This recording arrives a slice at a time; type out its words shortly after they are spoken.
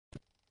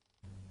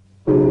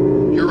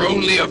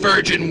only a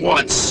virgin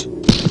once.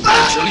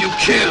 Until you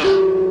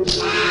kill.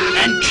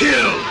 And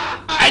kill.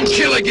 And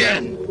kill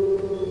again.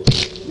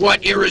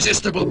 What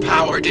irresistible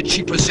power did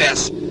she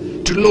possess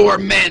to lure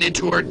men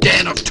into her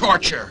den of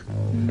torture?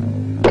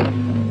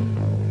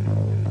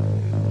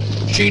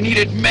 She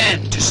needed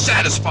men to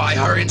satisfy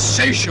her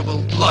insatiable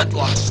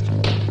bloodlust.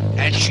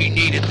 And she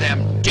needed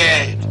them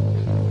dead.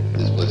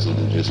 This place will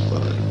do just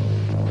fine.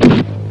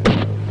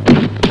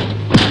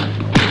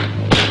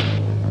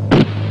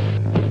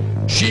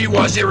 She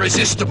was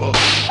irresistible,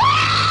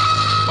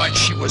 but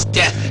she was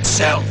death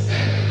itself.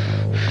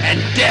 And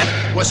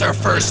death was her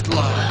first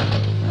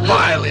love.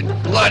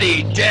 Violent,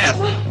 bloody death.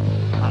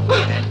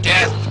 And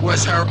death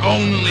was her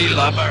only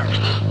lover.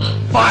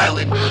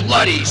 Violent,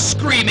 bloody,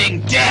 screaming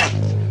death.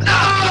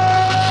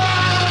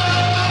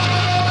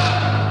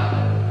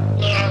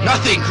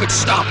 Nothing could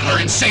stop her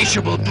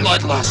insatiable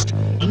bloodlust.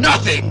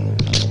 Nothing.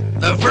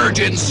 The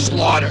virgin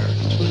slaughter.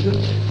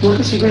 Want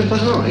to see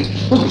Grandfather, all right?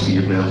 Want to see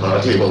your grandfather.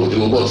 I'll tell you what we'll do.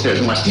 We'll go upstairs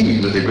and watch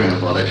TV with your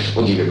grandfather.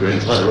 We'll give your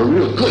grandfather a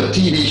real good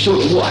TV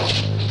show to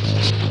watch.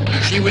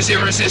 She was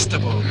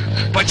irresistible,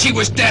 but she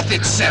was death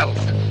itself.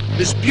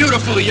 This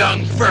beautiful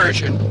young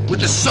virgin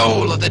with the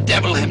soul of the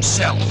devil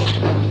himself.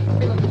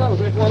 The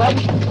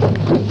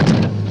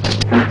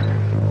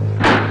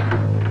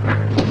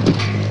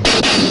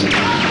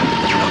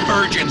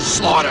virgin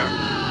slaughter.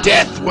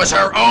 Death was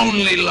her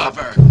only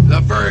lover.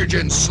 The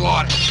virgin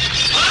slaughter.